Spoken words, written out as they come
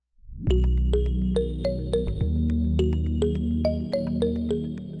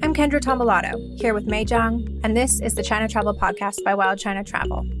I'm Kendra Tombolato, here with Mei Zhang, and this is the China Travel Podcast by Wild China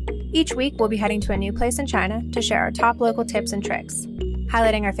Travel. Each week, we'll be heading to a new place in China to share our top local tips and tricks,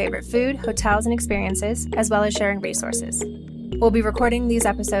 highlighting our favorite food, hotels, and experiences, as well as sharing resources. We'll be recording these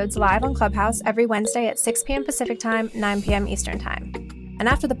episodes live on Clubhouse every Wednesday at 6 p.m. Pacific Time, 9 p.m. Eastern Time. And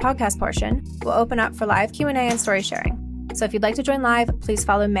after the podcast portion, we'll open up for live Q&A and story sharing. So if you'd like to join live, please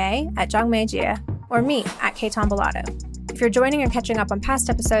follow Mei at zhangmeijie or me at ktombolato. If you're joining or catching up on past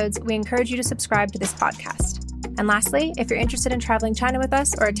episodes, we encourage you to subscribe to this podcast. And lastly, if you're interested in traveling China with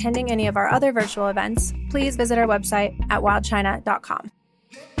us or attending any of our other virtual events, please visit our website at wildchina.com.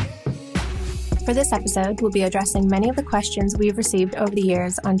 For this episode, we'll be addressing many of the questions we've received over the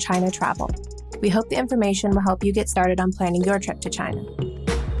years on China travel. We hope the information will help you get started on planning your trip to China.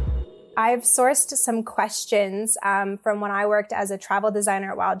 I've sourced some questions from when I worked as a travel designer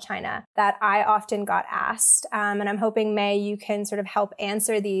at Wild China that I often got asked. And I'm hoping, Mei, you can sort of help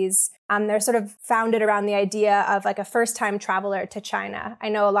answer these. They're sort of founded around the idea of like a first-time traveler to China. I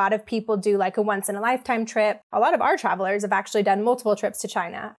know a lot of people do like a once-in-a-lifetime trip. A lot of our travelers have actually done multiple trips to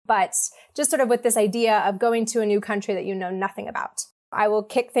China, but just sort of with this idea of going to a new country that you know nothing about. I will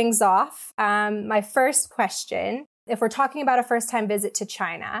kick things off. My first question: if we're talking about a first-time visit to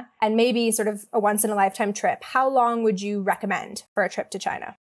China and maybe sort of a once-in-a-lifetime trip, how long would you recommend for a trip to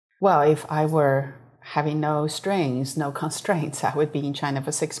China? Well, if I were having no strings, no constraints, I would be in China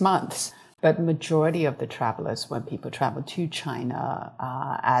for 6 months. But majority of the travelers, when people travel to China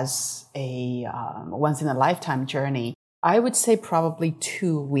as a once-in-a-lifetime journey, I would say probably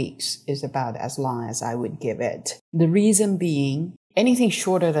 2 weeks is about as long as I would give it. The reason being, anything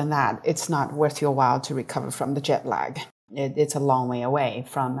shorter than that, it's not worth your while to recover from the jet lag. It's a long way away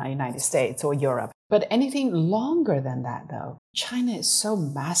from the United States or Europe. But anything longer than that, though, China is so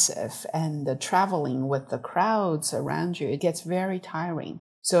massive, and the traveling with the crowds around you, it gets very tiring.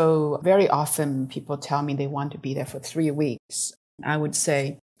 So very often people tell me they want to be there for 3 weeks. I would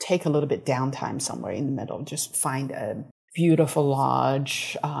say take a little bit downtime somewhere in the middle. Just find a beautiful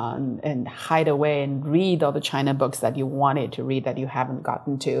lodge and hide away and read all the China books that you wanted to read that you haven't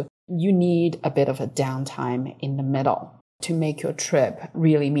gotten to. You need a bit of a downtime in the middle to make your trip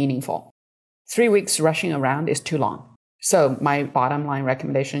really meaningful. 3 weeks rushing around is too long. So my bottom line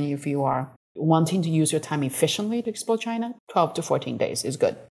recommendation, if you are wanting to use your time efficiently to explore China, 12 to 14 days is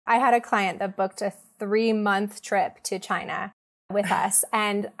good. I had a client that booked a 3-month trip to China with us.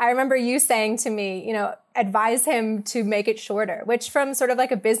 And I remember you saying to me, advise him to make it shorter, which from sort of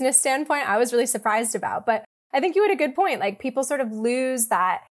like a business standpoint, I was really surprised about. But I think you had a good point. Like people sort of lose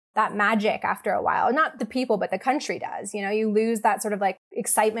that magic after a while. Not the people, but the country does. You lose that sort of like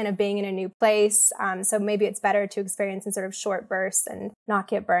excitement of being in a new place. So maybe it's better to experience in sort of short bursts and not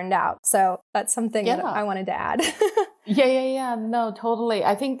get burned out. So that's something that I wanted to add. Yeah. No, totally.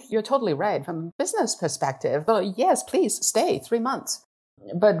 I think you're totally right from a business perspective. But yes, please stay 3 months.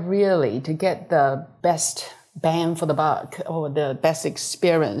 But really, to get the best bang for the buck or the best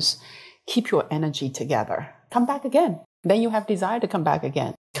experience, keep your energy together. Come back again. Then you have desire to come back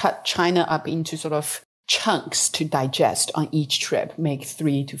again. Cut China up into sort of chunks to digest on each trip. Make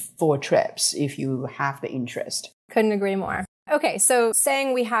 3 to 4 trips if you have the interest. Couldn't agree more. Okay, so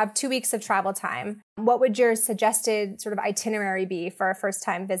saying we have 2 weeks of travel time, what would your suggested sort of itinerary be for a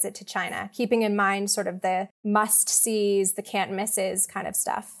first-time visit to China, keeping in mind sort of the must-sees, the can't-misses kind of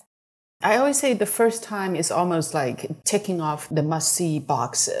stuff? I always say the first time is almost like ticking off the must-see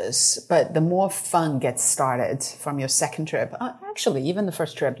boxes, but the more fun gets started from your second trip. Actually, even the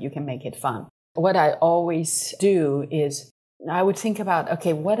first trip, you can make it fun. What I always do is I would think about,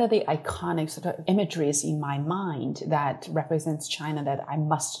 okay, what are the iconic sort of imageries in my mind that represents China that I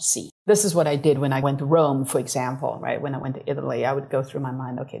must see? This is what I did when I went to Rome, for example, right? When I went to Italy, I would go through my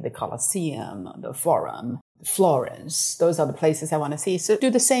mind, okay, the Colosseum, the Forum, Florence, those are the places I want to see. So do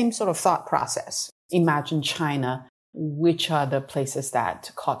the same sort of thought process. Imagine China. Which are the places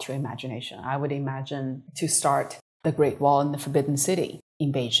that caught your imagination? I would imagine to start the Great Wall and the Forbidden City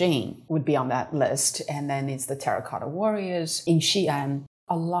in Beijing would be on that list. And then it's the Terracotta Warriors in Xi'an.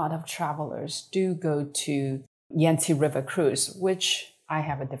 A lot of travelers do go to Yangtze River Cruise, which I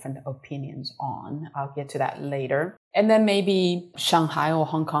have a different opinions on. I'll get to that later. And then maybe Shanghai or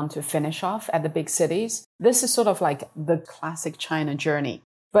Hong Kong to finish off at the big cities. This is sort of like the classic China journey.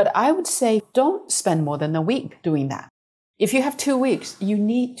 But I would say don't spend more than a week doing that. If you have 2 weeks, you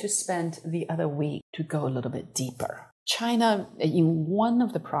need to spend the other week to go a little bit deeper. China, in one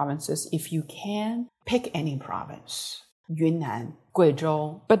of the provinces, if you can, pick any province, Yunnan,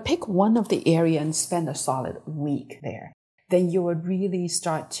 Guizhou, but pick one of the area and spend a solid week there. Then you will really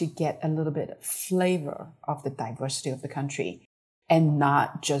start to get a little bit of flavor of the diversity of the country. and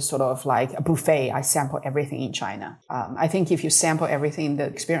not just sort of like a buffet. I sample everything in China. I think if you sample everything, the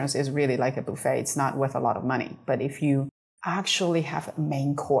experience is really like a buffet. It's not worth a lot of money. But if you actually have a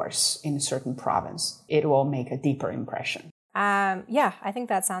main course in a certain province, it will make a deeper impression. Yeah, I think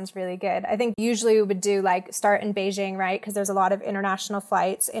that sounds really good. I think usually we would do like start in Beijing, right? Because there's a lot of international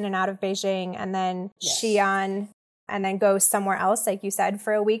flights in and out of Beijing, and then Xi'an, and then go somewhere else, like you said,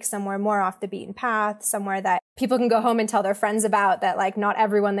 for a week, somewhere more off the beaten path, somewhere that people can go home and tell their friends about that like not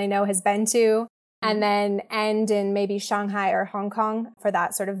everyone they know has been to. And then end in maybe Shanghai or Hong Kong for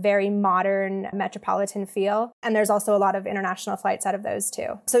that sort of very modern metropolitan feel. And there's also a lot of international flights out of those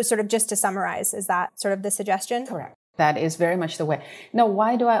too. So sort of just to summarize, is that sort of the suggestion? Correct. That is very much the way. Now,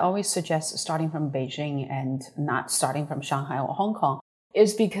 why do I always suggest starting from Beijing and not starting from Shanghai or Hong Kong?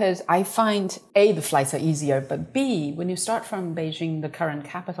 Is because I find A, the flights are easier, but B, when you start from Beijing, the current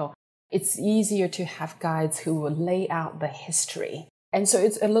capital, it's easier to have guides who will lay out the history. And so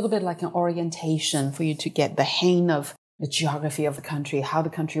it's a little bit like an orientation for you to get the hang of the geography of the country, how the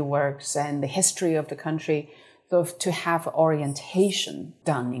country works, and the history of the country. So to have orientation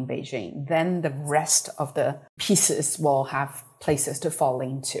done in Beijing, then the rest of the pieces will have places to fall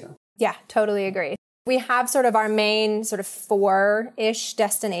into. Yeah, totally agree. We have sort of our main sort of 4-ish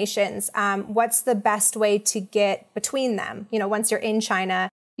destinations. What's the best way to get between them? You know, once you're in China,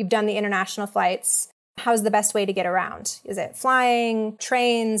 you've done the international flights. How's the best way to get around? Is it flying,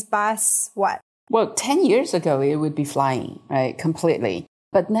 trains, bus, what? Well, 10 years ago, it would be flying, right? Completely.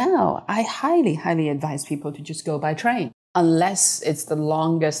 But now I highly, highly advise people to just go by train, unless it's the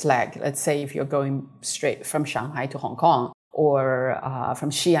longest leg. Let's say if you're going straight from Shanghai to Hong Kong or from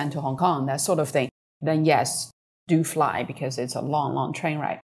Xi'an to Hong Kong, that sort of thing. Then yes, do fly because it's a long, long train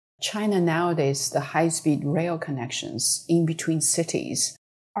ride. China nowadays, the high-speed rail connections in between cities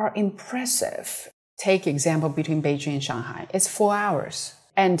are impressive. Take example between Beijing and Shanghai. It's 4 hours.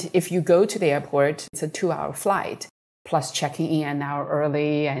 And if you go to the airport, it's a 2-hour flight, plus checking in an hour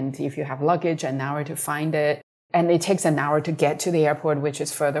early. And if you have luggage, an hour to find it. And it takes an hour to get to the airport, which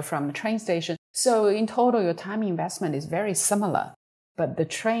is further from the train station. So in total, your time investment is very similar. But the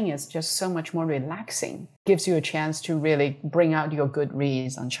train is just so much more relaxing. Gives you a chance to really bring out your good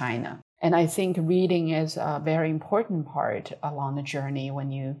reads on China. And I think reading is a very important part along the journey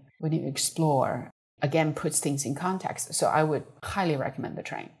when you explore. Again, puts things in context. So I would highly recommend the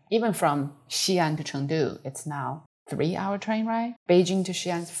train. Even from Xi'an to Chengdu, it's now 3-hour train ride. Beijing to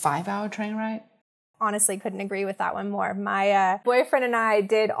Xi'an, 5-hour train ride. Honestly, couldn't agree with that one more. My boyfriend and I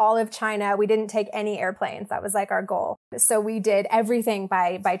did all of China. We didn't take any airplanes. That was like our goal. So we did everything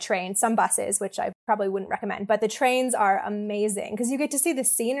by train, some buses, which I probably wouldn't recommend. But the trains are amazing because you get to see the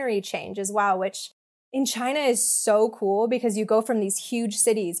scenery change as well, which in China is so cool because you go from these huge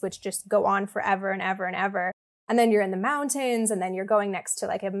cities, which just go on forever and ever and ever. And then you're in the mountains and then you're going next to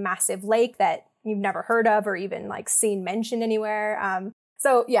like a massive lake that you've never heard of or even like seen mentioned anywhere.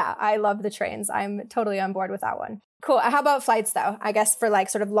 So yeah, I love the trains. I'm totally on board with that one. Cool. How about flights though? I guess for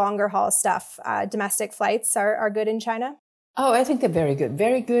like sort of longer haul stuff, domestic flights are good in China? Oh, I think they're very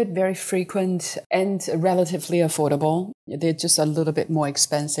good, very frequent and relatively affordable. They're just a little bit more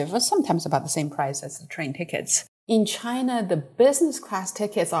expensive, or sometimes about the same price as the train tickets. In China, the business class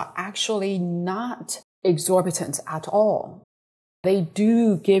tickets are actually not exorbitant at all. They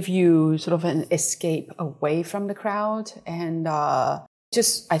do give you sort of an escape away from the crowd. And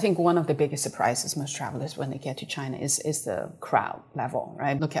I think one of the biggest surprises most travelers when they get to China is the crowd level,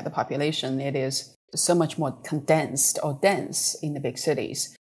 right? Look at the population. It is so much more condensed or dense in the big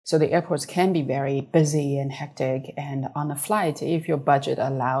cities. So the airports can be very busy and hectic. And on a flight, if your budget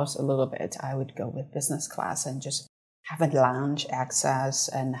allows a little bit, I would go with business class and just have a lounge access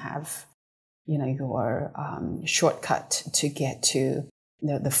and have, your shortcut to get to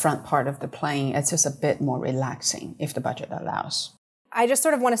the front part of the plane. It's just a bit more relaxing if the budget allows. I just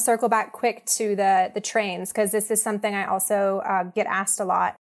sort of want to circle back quick to the trains, because this is something I also get asked a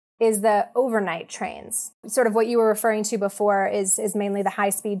lot, is the overnight trains. Sort of what you were referring to before is mainly the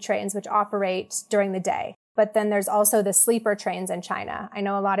high-speed trains, which operate during the day. But then there's also the sleeper trains in China. I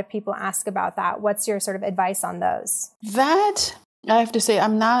know a lot of people ask about that. What's your sort of advice on those? That, I have to say,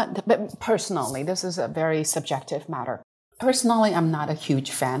 but personally, this is a very subjective matter. Personally, I'm not a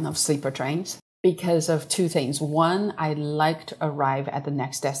huge fan of sleeper trains because of two things. One, I like to arrive at the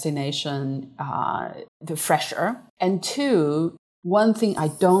next destination the fresher. And two, one thing I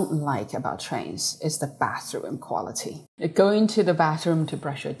don't like about trains is the bathroom quality. Going to the bathroom to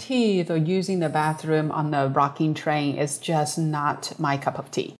brush your teeth or using the bathroom on the rocking train is just not my cup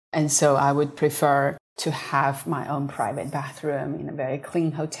of tea. And so I would prefer to have my own private bathroom in a very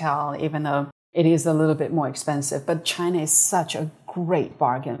clean hotel, even though it is a little bit more expensive. But China is such a great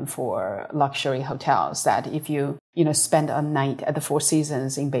bargain for luxury hotels that if you spend a night at the Four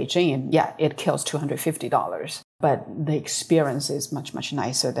Seasons in Beijing, yeah, it kills $250. But the experience is much, much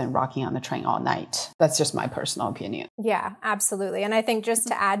nicer than rocking on the train all night. That's just my personal opinion. Yeah, absolutely. And I think just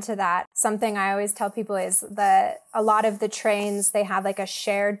to add to that, something I always tell people is that a lot of the trains, they have like a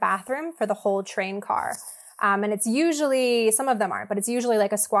shared bathroom for the whole train car. And it's usually, some of them aren't, but it's usually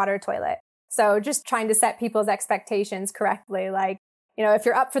like a squatter toilet. So just trying to set people's expectations correctly, like, if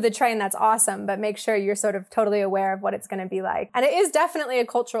you're up for the train, that's awesome, but make sure you're sort of totally aware of what it's going to be like. And it is definitely a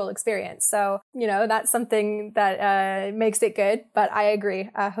cultural experience. So, that's something that makes it good. But I agree,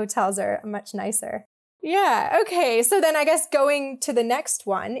 hotels are much nicer. Yeah. Okay. So then I guess going to the next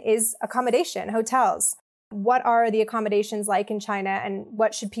one is accommodation, hotels. What are the accommodations like in China and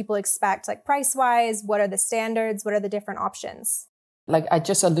what should people expect, like price-wise? What are the standards? What are the different options? Like I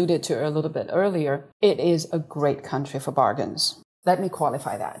just alluded to a little bit earlier, it is a great country for bargains. Let me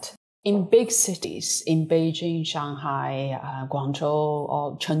qualify that. In big cities, in Beijing, Shanghai, Guangzhou,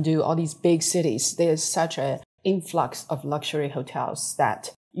 or Chengdu, all these big cities, there's such an influx of luxury hotels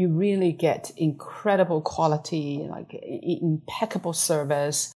that you really get incredible quality, like impeccable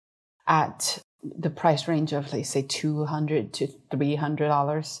service at the price range of, let's say, $200 to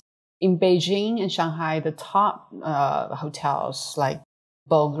 $300. In Beijing and Shanghai, the top hotels like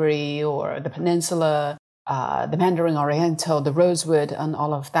Bulgari or the Peninsula, the Mandarin Oriental, the Rosewood, and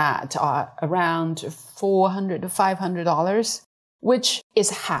all of that are around $400 to $500, which is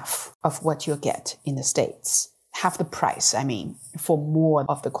half of what you'll get in the States. Half the price, for more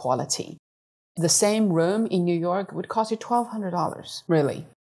of the quality. The same room in New York would cost you $1,200, really.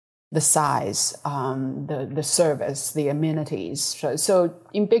 The size, the service, the amenities. So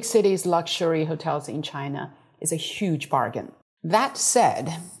in big cities, luxury hotels in China is a huge bargain. That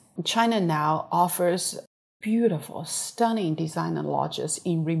said, China now offers beautiful, stunning designer lodges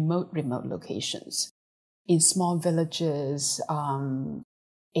in remote locations, in small villages,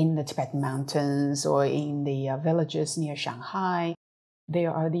 in the Tibetan mountains or in the villages near Shanghai.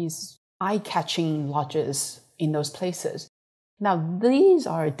 There are these eye-catching lodges in those places. Now, these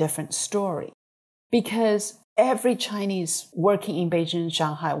are a different story because every Chinese working in Beijing and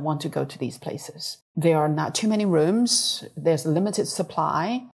Shanghai want to go to these places. There are not too many rooms. There's limited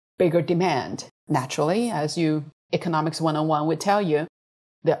supply, bigger demand. Naturally, as economics 101 would tell you,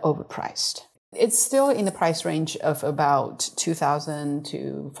 they're overpriced. It's still in the price range of about 2,000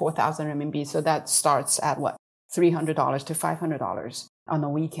 to 4,000 RMB. So that starts at $300 to $500 on a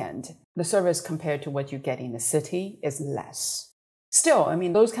weekend. The service compared to what you get in the city is less. Still,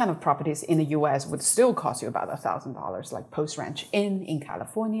 those kind of properties in the US would still cost you about $1,000, like Post Ranch Inn in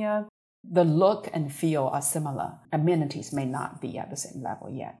California. The look and feel are similar. Amenities may not be at the same level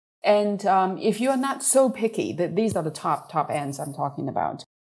yet. And if you are not so picky, these are the top ends I'm talking about.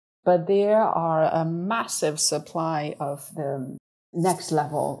 But there are a massive supply of the next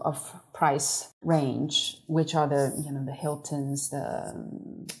level of price range, which are the Hiltons,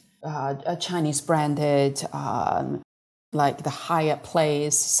 the Chinese branded, like the Hyatt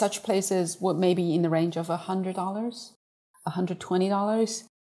Place. Such places would maybe in the range of $100, $120.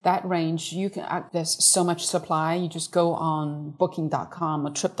 That range, there's so much supply. You just go on booking.com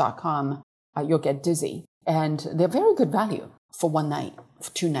or trip.com, you'll get dizzy. And they're very good value for one night,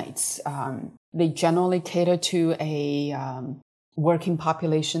 for 2 nights. They generally cater to a working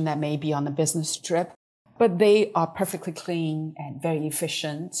population that may be on a business trip, but they are perfectly clean and very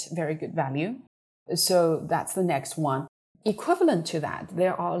efficient, very good value. So that's the next one. Equivalent to that,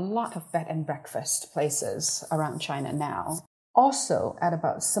 there are a lot of bed and breakfast places around China now. Also at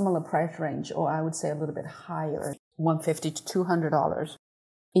about similar price range, or I would say a little bit higher, $150 to $200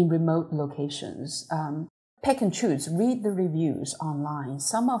 in remote locations. Pick and choose, read the reviews online.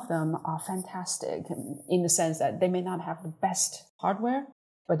 Some of them are fantastic in the sense that they may not have the best hardware,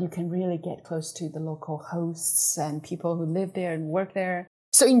 but you can really get close to the local hosts and people who live there and work there.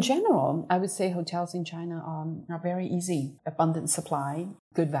 So in general, I would say hotels in China are very easy, abundant supply,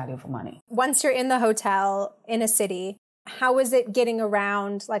 good value for money. Once you're in the hotel in a city, how is it getting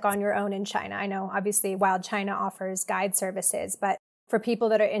around like on your own in China? I know obviously Wild China offers guide services, but for people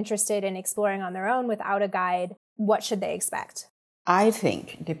that are interested in exploring on their own without a guide, what should they expect? I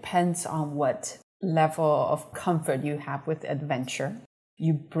think it depends on what level of comfort you have with adventure.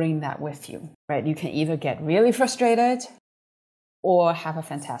 You bring that with you, right? You can either get really frustrated or have a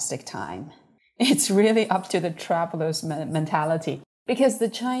fantastic time. It's really up to the traveler's mentality. Because the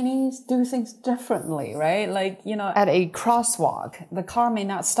Chinese do things differently, right? Like, at a crosswalk, the car may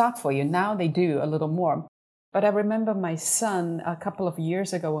not stop for you. Now they do a little more. But I remember my son a couple of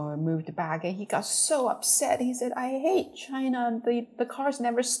years ago when we moved back, and he got so upset. He said, I hate China. The cars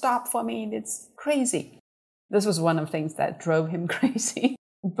never stop for me. It's crazy. This was one of the things that drove him crazy.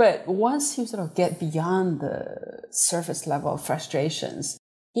 But once you sort of get beyond the surface level of frustrations,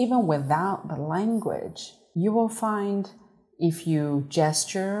 even without the language, you will find if you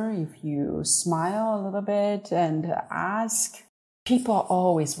gesture, if you smile a little bit and ask, people are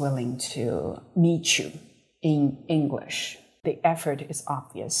always willing to meet you in English. The effort is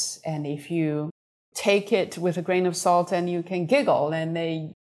obvious. And if you take it with a grain of salt and you can giggle, and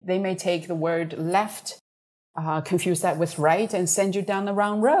they may take the word left, confuse that with right, and send you down the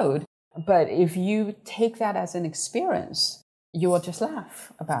wrong road. But if you take that as an experience, you will just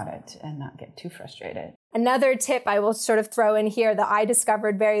laugh about it and not get too frustrated. Another tip I will sort of throw in here that I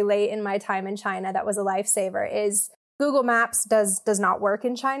discovered very late in my time in China that was a lifesaver is Google Maps does not work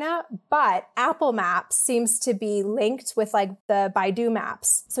in China, but Apple Maps seems to be linked with like the Baidu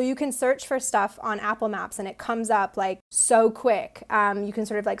Maps. So you can search for stuff on Apple Maps and it comes up like so quick. You can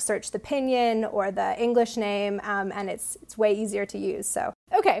sort of like search the pinyin or the English name, and it's way easier to use. So,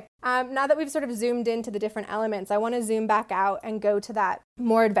 okay, now that we've sort of zoomed into the different elements, I want to zoom back out and go to that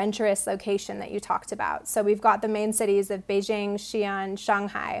more adventurous location that you talked about. So we've got the main cities of Beijing, Xi'an,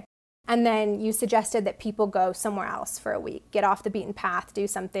 Shanghai. And then you suggested that people go somewhere else for a week, get off the beaten path, do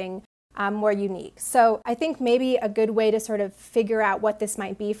something more unique. So I think maybe a good way to sort of figure out what this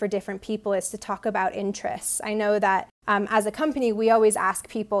might be for different people is to talk about interests. I know that as a company, we always ask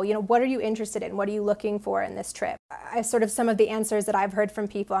people, what are you interested in? What are you looking for in this trip? Sort of some of the answers that I've heard from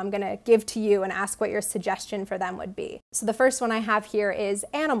people, I'm going to give to you and ask what your suggestion for them would be. So the first one I have here is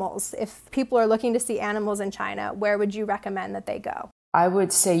animals. If people are looking to see animals in China, where would you recommend that they go? I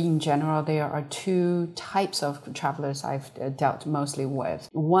would say in general, there are two types of travelers I've dealt mostly with.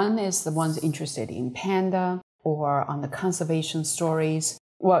 One is the ones interested in panda or on the conservation stories.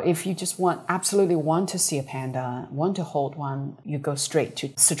 Well, if you just absolutely want to see a panda, want to hold one, you go straight to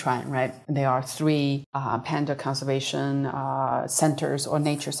Sichuan, right? There are 3 panda conservation centers or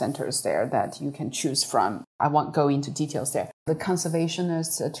nature centers there that you can choose from. I won't go into details there. The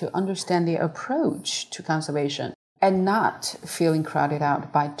conservationists, to understand the approach to conservation and not feeling crowded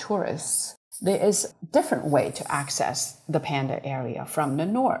out by tourists. There is a different way to access the panda area from the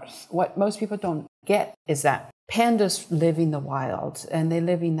north. What most people don't get is that pandas live in the wild, and they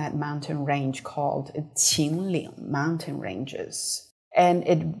live in that mountain range called Qingling mountain ranges. And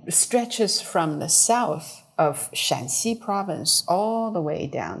it stretches from the south of Shanxi province all the way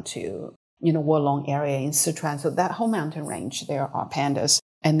down to, Wolong area in Sichuan. So that whole mountain range, there are pandas.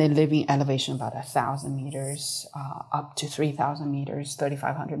 And they live in elevation about 1,000 meters, up to 3,000 meters,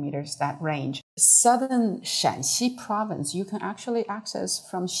 3,500 meters, that range. Southern Shanxi province, you can actually access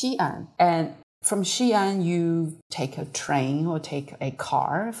from Xi'an. And from Xi'an, you take a train or take a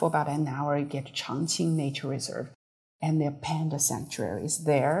car for about an hour, you get to Changqing Nature Reserve. And there are panda sanctuaries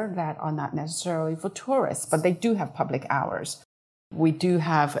there that are not necessarily for tourists, but they do have public hours. We do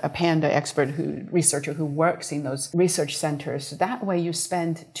have a panda researcher who works in those research centers. That way you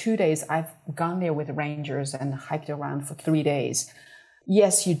spend 2 days. I've gone there with rangers and hiked around for 3 days.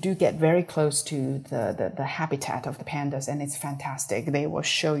 Yes, you do get very close to the habitat of the pandas, and it's fantastic. They will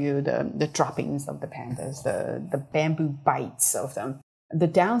show you the droppings of the pandas, the bamboo bites of them. The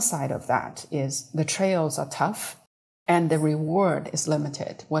downside of that is the trails are tough and the reward is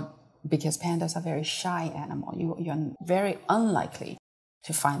limited. Because pandas are very shy animal. You're very unlikely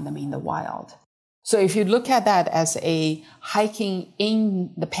to find them in the wild. So if you look at that as a hiking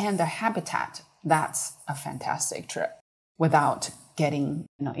in the panda habitat, that's a fantastic trip without getting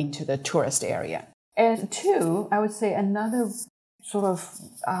into the tourist area. And 2, I would say another sort of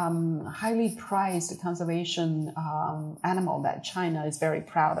highly prized conservation animal that China is very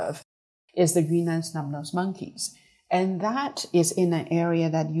proud of is the Yunnan snub-nosed monkeys. And that is in an area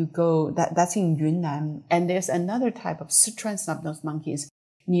that you go, that's in Yunnan. And there's another type of Sichuan snub-nosed monkeys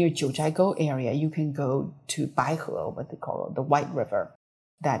near Jiuzhaigou area. You can go to Baihe, what they call the White River.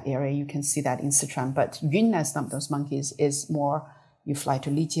 That area, you can see that in Sichuan. But Yunnan snub-nosed monkeys is more, you fly to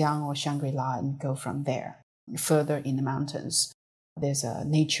Lijiang or Shangri-La and go from there, further in the mountains. There's a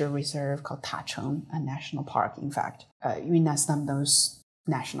nature reserve called Tacheng, a national park, in fact. Yunnan snub-nosed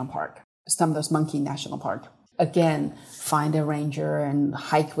National Park, snub-nosed monkey national park. Again, find a ranger and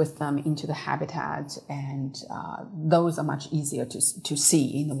hike with them into the habitat, and those are much easier to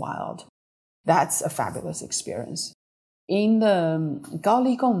see in the wild. That's a fabulous experience. In the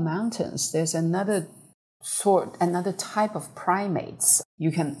Gaoligong Mountains, there's another type of primates.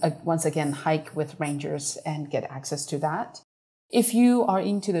 You can, once again, hike with rangers and get access to that. If you are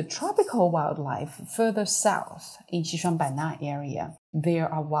into the tropical wildlife, further south in Xishuangbanna area, there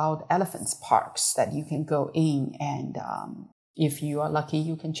are wild elephants parks that you can go in, and if you are lucky,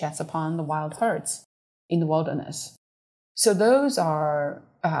 you can chance upon the wild herds in the wilderness. So those are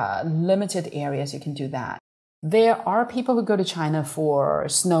limited areas you can do that. There are people who go to China for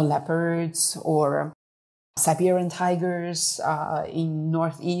snow leopards or Siberian tigers in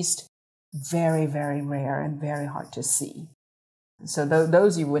Northeast. Very, very rare and very hard to see. So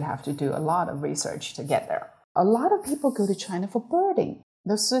those you would have to do a lot of research to get there. A lot of people go to China for birding.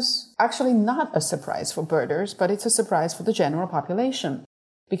 This is actually not a surprise for birders, but it's a surprise for the general population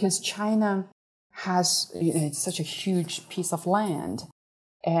because China has, it's such a huge piece of land,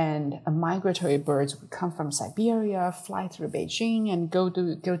 and migratory birds would come from Siberia, fly through Beijing, and go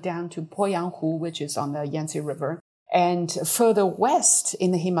down to Poyanghu, which is on the Yangtze River. And further west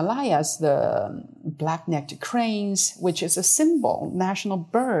in the Himalayas, the black-necked cranes, which is a national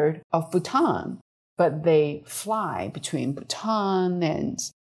bird of Bhutan, but they fly between Bhutan and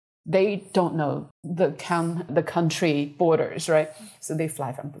they don't know the country borders, right? So they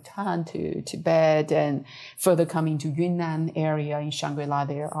fly from Bhutan to Tibet and further coming to Yunnan area in Shangri-La,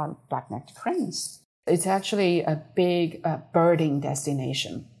 there are black-necked cranes. It's actually a big birding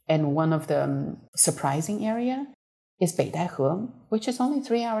destination. And one of the surprising area is Beidaihe, which is only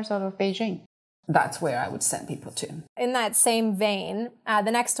 3 hours out of Beijing. That's where I would send people to. In that same vein,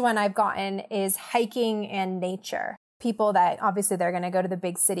 the next one I've gotten is hiking and nature. People that obviously they're going to go to the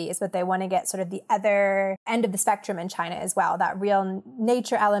big cities, but they want to get sort of the other end of the spectrum in China as well. That real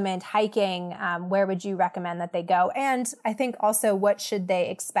nature element, hiking, where would you recommend that they go? And I think also what should they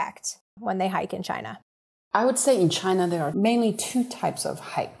expect when they hike in China? I would say in China, there are mainly two types of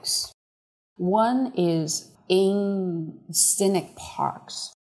hikes. One is in scenic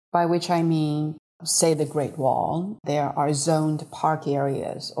parks, by which I mean, say the Great Wall. There are zoned park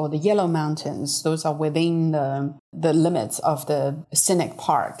areas, or the Yellow Mountains. Those are within the limits of the scenic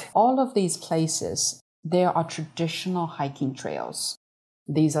park. All of these places, there are traditional hiking trails.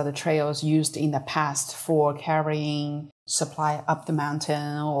 These are the trails used in the past for carrying supply up the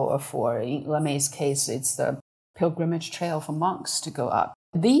mountain, or for, in Lemei's case, it's the pilgrimage trail for monks to go up.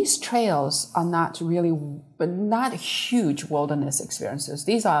 These trails are not huge wilderness experiences.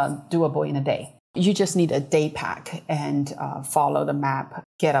 These are doable in a day. You just need a day pack and follow the map,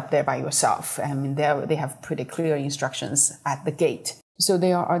 get up there by yourself. I mean, they have pretty clear instructions at the gate. So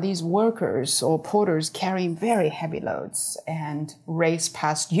there are these workers or porters carrying very heavy loads and race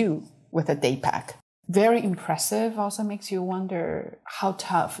past you with a day pack. Very impressive, also makes you wonder how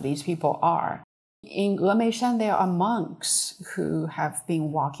tough these people are. In Lemeishan, there are monks who have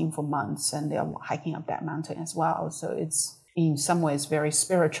been walking for months and they're hiking up that mountain as well. So it's in some ways very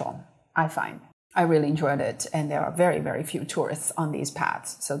spiritual, I find. I really enjoyed it. And there are very, very few tourists on these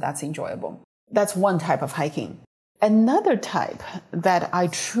paths. So that's enjoyable. That's one type of hiking. Another type that I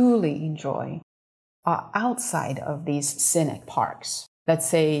truly enjoy are outside of these scenic parks. Let's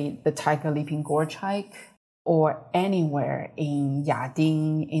say the Tiger Leaping Gorge hike, or anywhere in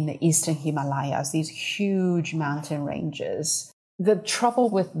Yading, in the eastern Himalayas, these huge mountain ranges. The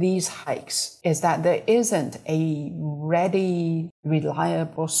trouble with these hikes is that there isn't a ready,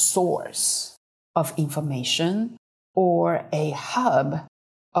 reliable source of information or a hub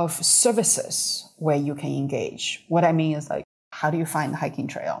of services where you can engage. What I mean is, like, how do you find the hiking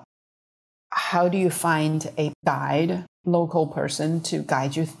trail? How do you find a guide, local person to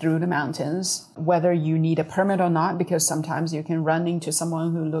guide you through the mountains, whether you need a permit or not, because sometimes you can run into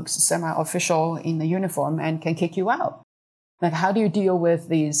someone who looks semi-official in the uniform and can kick you out. Like, how do you deal with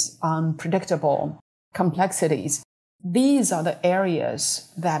these unpredictable complexities? These are the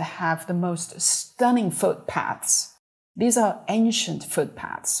areas that have the most stunning footpaths. These are ancient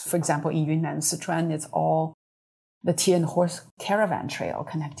footpaths. For example, in Yunnan, Sichuan, it's all the Tian Horse Caravan Trail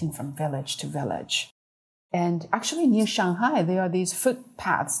connecting from village to village. And actually near Shanghai, there are these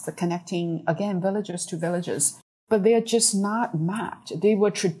footpaths that connecting, again, villages to villages, but they are just not mapped. They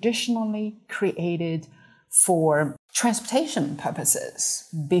were traditionally created for transportation purposes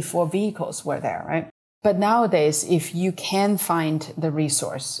before vehicles were there, right? But nowadays, if you can find the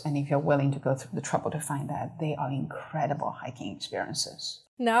resource and if you're willing to go through the trouble to find that, they are incredible hiking experiences.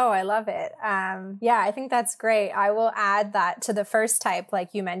 No, I love it. Yeah, I think that's great. I will add that to the first type, like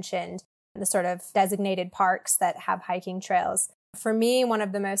you mentioned, the sort of designated parks that have hiking trails. For me, one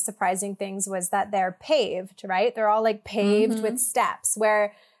of the most surprising things was that they're paved, right? They're all like paved with steps,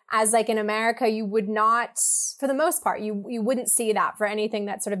 where as like in America, you would not, for the most part, you wouldn't see that for anything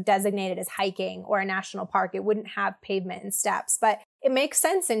that's sort of designated as hiking or a national park. It wouldn't have pavement and steps, but it makes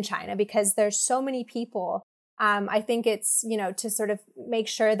sense in China because there's so many people I think it's, to sort of make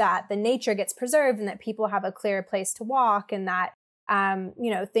sure that the nature gets preserved and that people have a clear place to walk and that,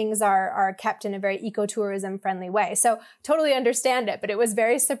 things are kept in a very ecotourism friendly way. So totally understand it, but it was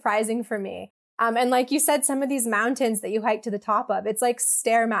very surprising for me. And like you said, some of these mountains that you hike to the top of, it's like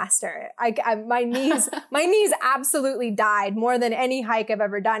Stairmaster. My knees absolutely died more than any hike I've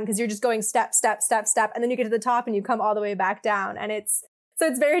ever done because you're just going step, step, step, step. And then you get to the top and you come all the way back down. And it's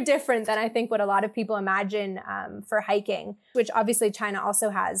very different than I think what a lot of people imagine for hiking, which obviously China also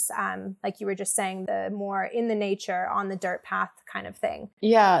has, like you were just saying, the more in the nature, on the dirt path kind of thing.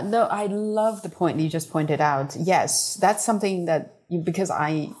 Yeah, no, I love the point you just pointed out. Yes, that's something that, because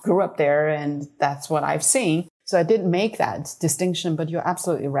I grew up there and that's what I've seen. So I didn't make that distinction, but you're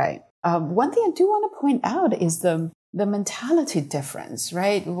absolutely right. One thing I do want to point out is the mentality difference,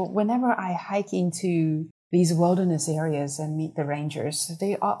 right? Whenever I hike into these wilderness areas and meet the rangers,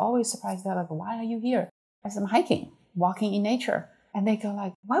 they are always surprised. They're like, why are you here? I said, I'm hiking, walking in nature. And they go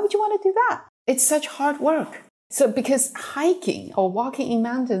like, why would you want to do that? It's such hard work. So because hiking or walking in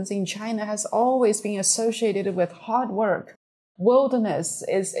mountains in China has always been associated with hard work. Wilderness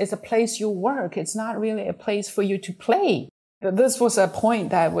is a place you work. It's not really a place for you to play. This was a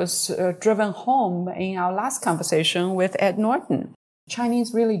point that was driven home in our last conversation with Ed Norton.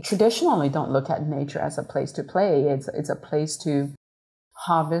 Chinese really traditionally don't look at nature as a place to play. It's a place to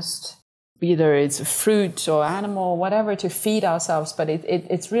harvest, either it's fruit or animal, whatever, to feed ourselves, but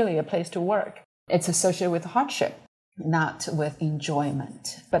it's really a place to work. It's associated with hardship, not with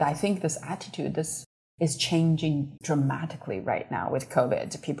enjoyment. But I think this attitude, this is changing dramatically right now with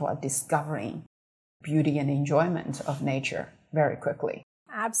COVID. People are discovering beauty and enjoyment of nature very quickly.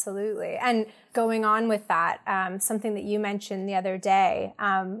 Absolutely. And going on with that, something that you mentioned the other day,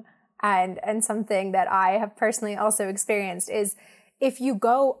 and something that I have personally also experienced is if you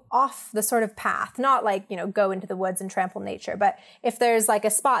go off the sort of path, not like, go into the woods and trample nature, but if there's like a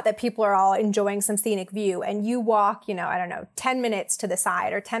spot that people are all enjoying some scenic view and you walk, 10 minutes to the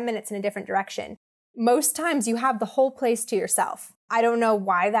side or 10 minutes in a different direction, most times you have the whole place to yourself. I don't know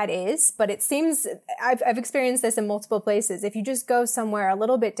why that is, but it seems I've experienced this in multiple places. If you just go somewhere a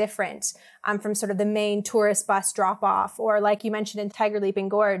little bit different from sort of the main tourist bus drop off, or like you mentioned in Tiger Leaping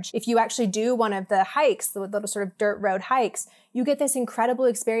Gorge, if you actually do one of the hikes, the little sort of dirt road hikes, you get this incredible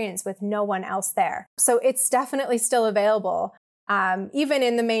experience with no one else there. So it's definitely still available. Even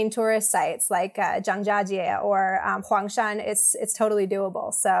in the main tourist sites like Zhangjiajie or Huangshan, it's totally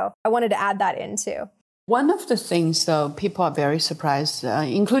doable. So I wanted to add that in too. One of the things, though, people are very surprised,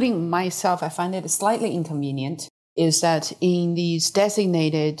 including myself, I find it slightly inconvenient, is that in these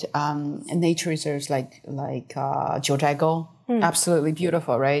designated nature reserves like Jiuzhaigou, absolutely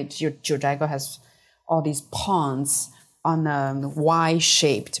beautiful, right? Jiuzhaigou has all these ponds on a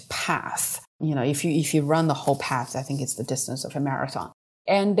Y-shaped path. If you run the whole path, I think it's the distance of a marathon.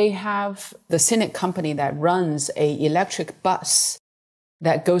 And they have the Scenic company that runs a electric bus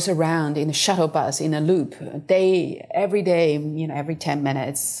that goes around in a shuttle bus in a loop. Every day, every 10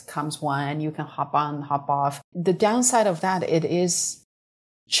 minutes comes one, you can hop on, hop off. The downside of that, it is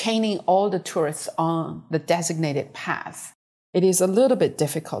chaining all the tourists on the designated path. It is a little bit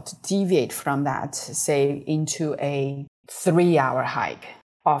difficult to deviate from that, say, into a 3-hour hike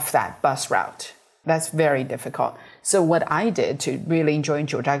off that bus route. That's very difficult. So what I did to really enjoy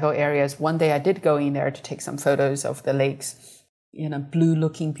Jiuzhaigou areas, one day I did go in there to take some photos of the lakes,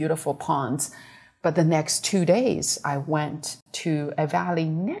 blue-looking, beautiful ponds. But the next 2 days, I went to a valley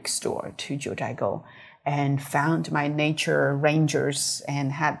next door to Jiuzhaigou and found my nature rangers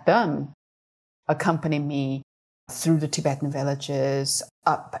and had them accompany me through the Tibetan villages,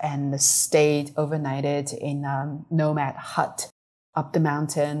 up and stayed overnighted in a nomad hut up the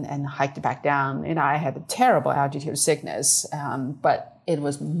mountain and hiked back down. I had a terrible altitude sickness, but it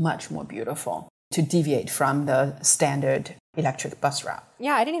was much more beautiful to deviate from the standard electric bus route.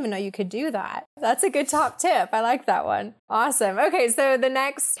 Yeah, I didn't even know you could do that. That's a good top tip. I like that one. Awesome. Okay, so the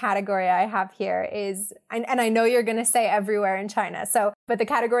next category I have here is, and I know you're going to say everywhere in China, but the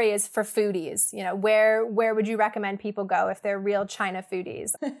category is for foodies. Where would you recommend people go if they're real China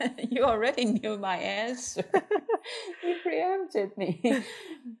foodies? You already knew my answer. You preempted me.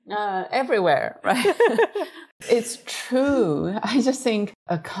 Everywhere, right? It's true. I just think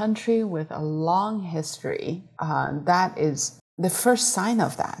a country with a long history, that is the first sign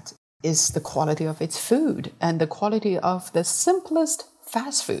of that is the quality of its food and the quality of the simplest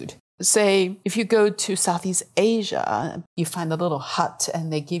fast food. Say, if you go to Southeast Asia, you find a little hut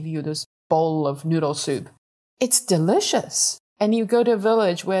and they give you this bowl of noodle soup. It's delicious. And you go to a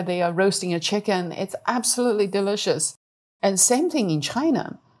village where they are roasting a chicken. It's absolutely delicious. And same thing in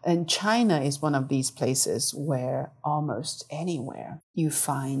China. And China is one of these places where almost anywhere you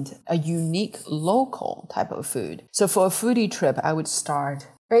find a unique local type of food. So for a foodie trip, I would start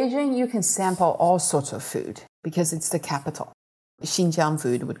Beijing. You can sample all sorts of food because it's the capital. Xinjiang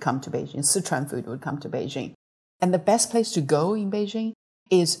food would come to Beijing. Sichuan food would come to Beijing. And the best place to go in Beijing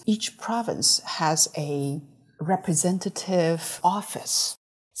is each province has a representative office.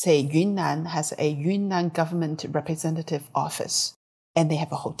 Say Yunnan has a Yunnan government representative office, and they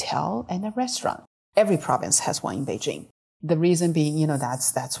have a hotel and a restaurant. Every province has one in Beijing. The reason being,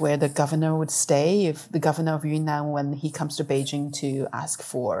 that's where the governor would stay. If the governor of Yunnan, when he comes to Beijing to ask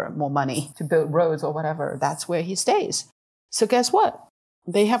for more money to build roads or whatever, that's where he stays. So guess what?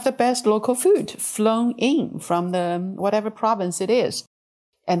 They have the best local food flown in from the whatever province it is.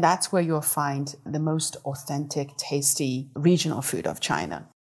 And that's where you'll find the most authentic, tasty regional food of China.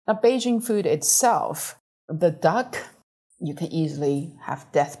 Now, Beijing food itself, the duck, you can easily have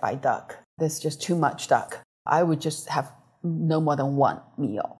death by duck. There's just too much duck. I would just have no more than one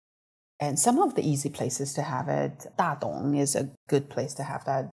meal. And some of the easy places to have it, Dadong is a good place to have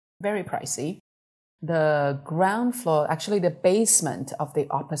that. Very pricey. The ground floor, actually the basement of the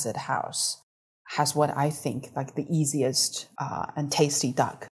opposite house, has what I think like the easiest and tasty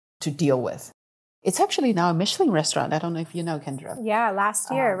duck to deal with. It's actually now a Michelin restaurant. I don't know if you know, Kendra. Yeah,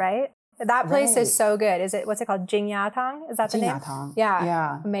 last year, right? That place is so good. What's it called? Jingyatang? Is that the name? Jingyatang.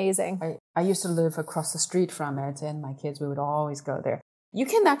 Yeah. Amazing. I used to live across the street from it, and my kids, we would always go there. You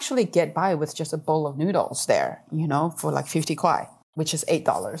can actually get by with just a bowl of noodles there, for like 50 kuai, which is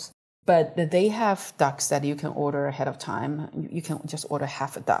 $8. But they have ducks that you can order ahead of time. You can just order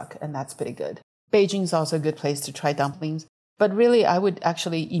half a duck, and that's pretty good. Beijing's also a good place to try dumplings. But really, I would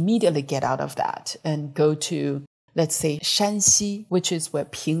actually immediately get out of that and go to, let's say, Shanxi, which is where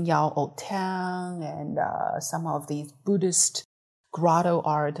Pingyao Old Town and some of these Buddhist grotto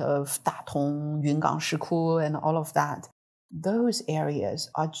art of Datong, Yungang Shiku, and all of that. Those areas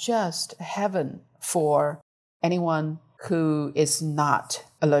are just heaven for anyone who is not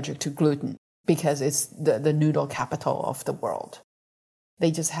allergic to gluten, because it's the noodle capital of the world. They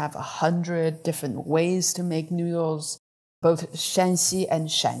just have 100 different ways to make noodles, both Shanxi and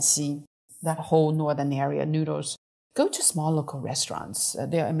Shanxi, that whole northern area, noodles. Go to small local restaurants.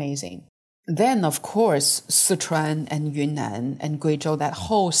 They're amazing. Then, of course, Sichuan and Yunnan and Guizhou, that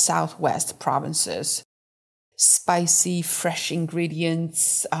whole southwest provinces, spicy, fresh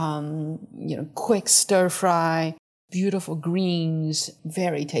ingredients, quick stir fry, beautiful greens,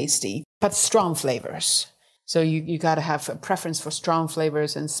 very tasty, but strong flavors. So you got to have a preference for strong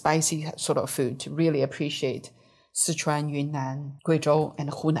flavors and spicy sort of food to really appreciate Sichuan, Yunnan, Guizhou, and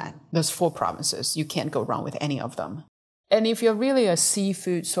Hunan. Those 4 provinces. You can't go wrong with any of them. And if you're really a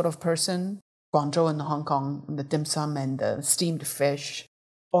seafood sort of person, Guangzhou and Hong Kong, the dim sum and the steamed fish,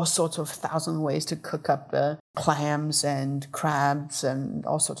 all sorts of 1,000 ways to cook up the clams and crabs and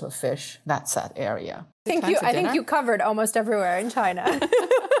all sorts of fish. That's that area. I think you covered almost everywhere in China.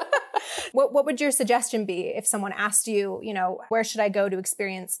 What would your suggestion be if someone asked you, where should I go to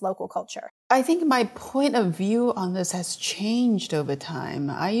experience local culture? I think my point of view on this has changed over time.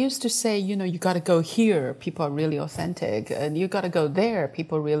 I used to say, you got to go here. People are really authentic. And you got to go there.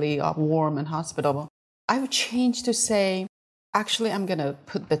 People really are warm and hospitable. I've changed to say, actually, I'm going to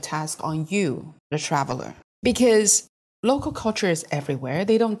put the task on you, the traveler, because local culture is everywhere.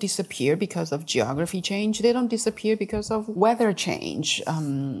 They don't disappear because of geography change. They don't disappear because of weather change.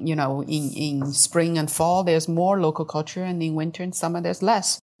 In spring and fall, there's more local culture, and in winter and summer, there's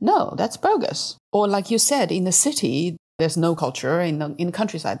less. No, that's bogus. Or like you said, in the city, there's no culture. In the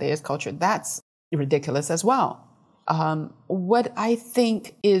countryside, there's culture. That's ridiculous as well. What I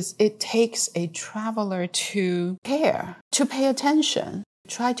think is it takes a traveler to care, to pay attention,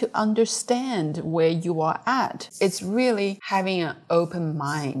 try to understand where you are at. It's really having an open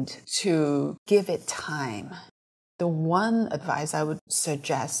mind to give it time. The one advice I would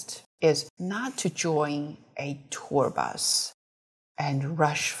suggest is not to join a tour bus and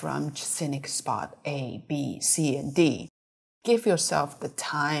rush from scenic spot A, B, C, and D. Give yourself the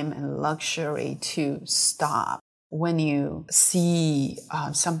time and luxury to stop. When you see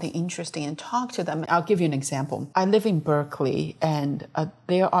something interesting and talk to them. I'll give you an example. I live in Berkeley, and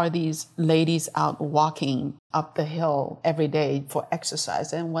there are these ladies out walking up the hill every day for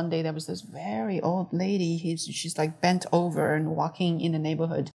exercise. And one day there was this very old lady. She's like bent over and walking in the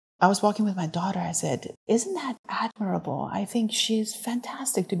neighborhood. I was walking with my daughter. I said, isn't that admirable? I think she's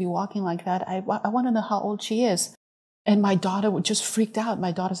fantastic to be walking like that. I want to know how old she is. And my daughter just freaked out.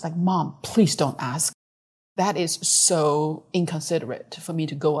 My daughter's like, Mom, please don't ask. That is so inconsiderate for me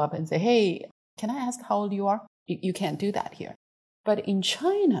to go up and say, hey, can I ask how old you are? You can't do that here. But in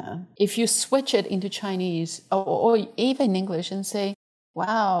China, if you switch it into Chinese or even English and say,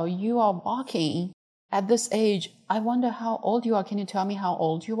 wow, you are walking at this age. I wonder how old you are. Can you tell me how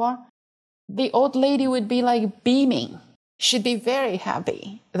old you are? The old lady would be like beaming. She'd be very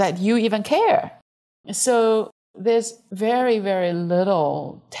happy that you even care. So there's very, very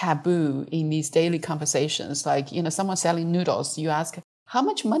little taboo in these daily conversations. Like, someone selling noodles, you ask, how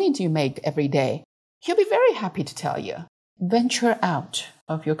much money do you make every day? He'll be very happy to tell you. Venture out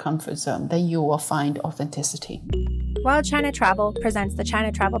of your comfort zone, then you will find authenticity. Wild China Travel presents the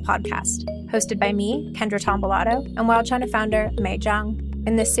China Travel Podcast, hosted by me, Kendra Tombolato, and Wild China founder, Mei Zhang.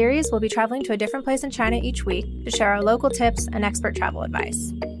 In this series, we'll be traveling to a different place in China each week to share our local tips and expert travel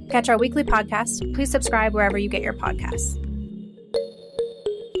advice. Catch our weekly podcast. Please subscribe wherever you get your podcasts.